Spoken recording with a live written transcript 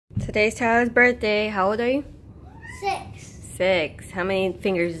Today's Tyler's birthday. How old are you? 6. 6. How many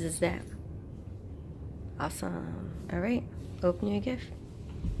fingers is that? Awesome. All right. Open your gift.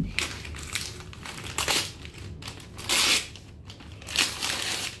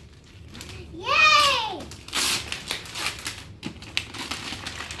 Yay!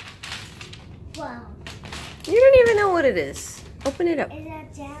 Wow. You don't even know what it is. Open it up. It's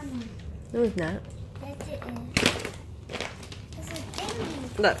a jam. No, it's not. Yes, it is. It's a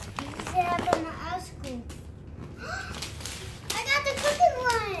thingy. Look. You set up in the art school. I got the cooking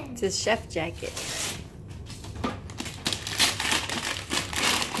one. It's a chef jacket.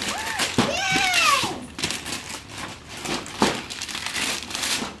 Yay!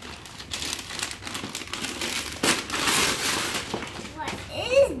 What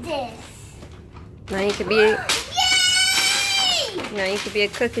is this? Now you could be Yay! a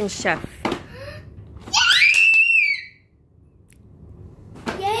cooking chef.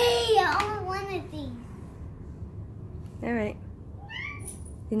 Yay! I want one of these. All right.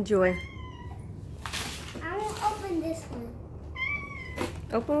 Enjoy. I want to open this one.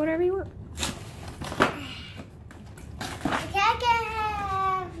 Open whatever you want. Okay, I can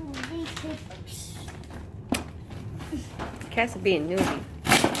have these papers. Cass is being newbie.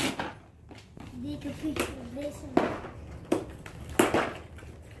 They can pick this one.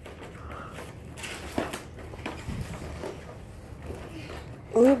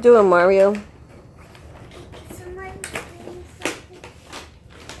 What are you doing, Mario? Somebody saying something.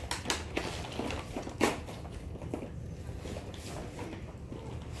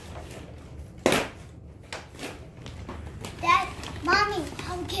 Dad, Mommy,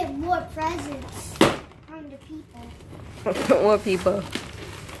 I'll get more presents from the people. More people.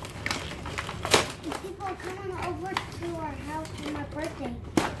 The people are coming over to our house for my birthday.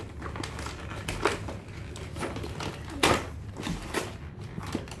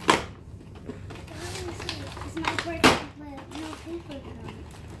 It's my birthday, but no people come.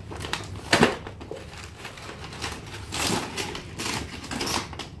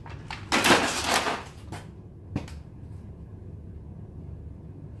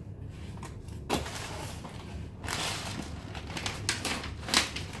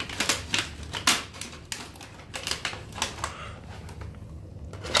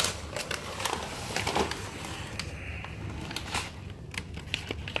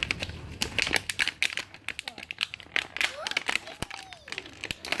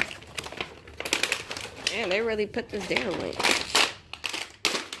 Man, they really put this down. Like,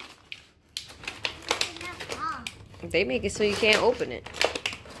 they make it so you can't open it.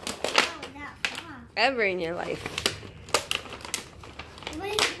 Ever in your life.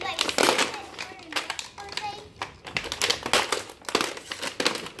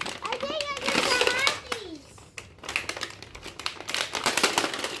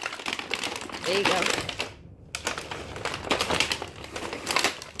 There you go.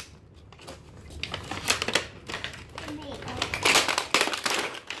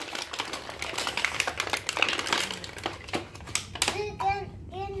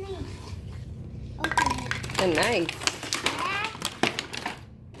 They're nice.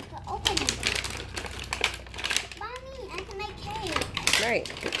 Open it. Mommy, I can make cake. Right.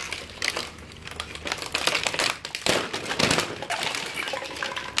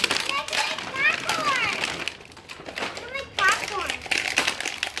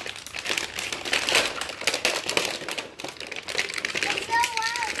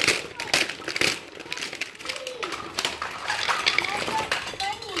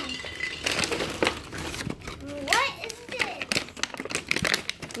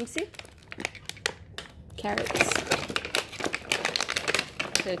 Let me see. Carrots.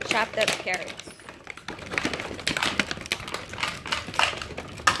 So chopped up carrots.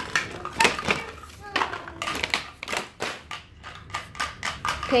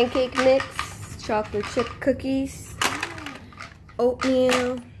 Pancake mix, chocolate chip cookies,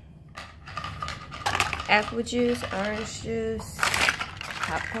 oatmeal, apple juice, orange juice,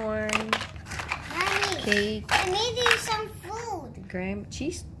 popcorn, Mommy, cake. I made you some food. Graham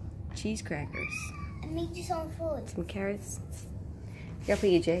cheese crackers. I made you some food. Some carrots. You gotta put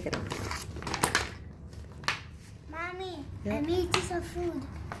your jacket on. Mommy, Yep. I made you some food.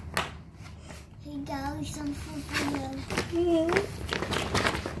 Here you go, some food for you.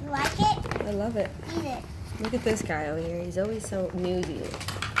 You like it? I love it. Eat it. Look at this guy over here. He's always so newsy. You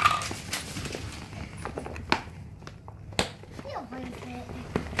don't break it.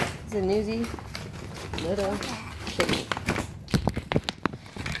 He's a newsy little kitty.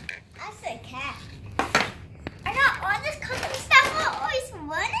 That's a cat. I got all this cooking stuff. I always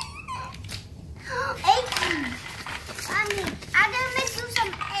wanted it. Egg. Mommy, I'm gonna make you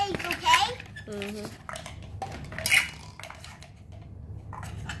some eggs. Mm-hmm.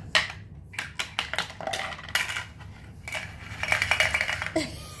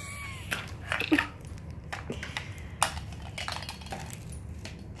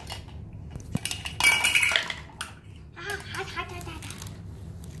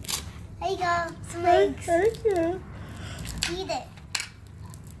 There you go. Some eggs. Thank you. Eat it.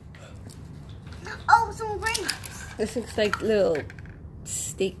 Oh, some grapes. This looks like little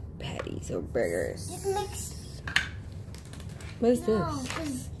steak patties or burgers. You can mix. What is No, this?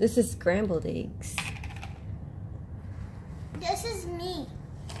 'cause This is scrambled eggs. this is me.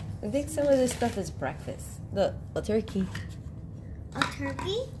 I think some of this stuff is breakfast. Look, a turkey A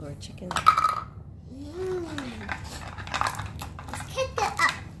turkey? or a chicken. Let's kick it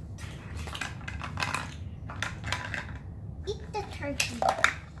up. Eat the turkey.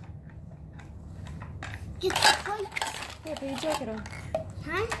 Get the plate. Here, put your jacket on.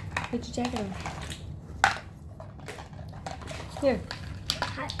 Huh? Put your jacket on. Here.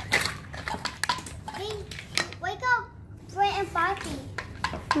 Hey, wake up, Brent and Poppy.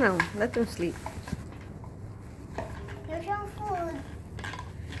 No, let them sleep. Here's your food.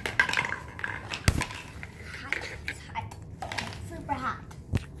 Hot, it's hot. Super hot.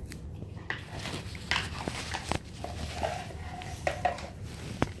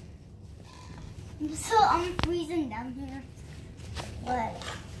 I'm freezing down here. But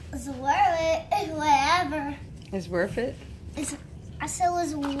it's worth it. It's whatever. It's worth it? I said it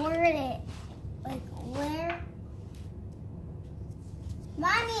was worth it. Like, where?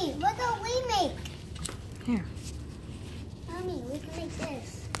 Mommy, what do we make? Here. Mommy, we can make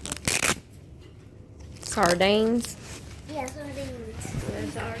this. Sardines. Yeah,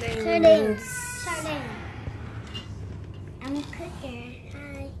 sardines. Sardines. Sardines. I'm a cooker.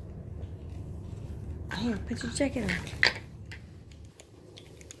 Hi. Here, put your jacket on.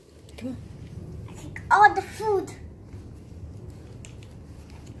 Come on. I take all the food.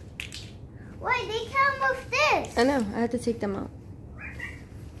 Wait, they come with this. I know, I have to take them out.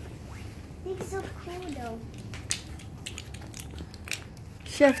 It's so cool though.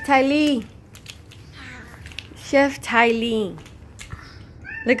 Chef Ty Lee. Chef Ty Lee.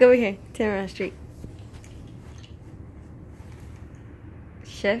 Look over here. Turn around straight.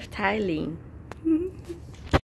 Chef Ty Lee.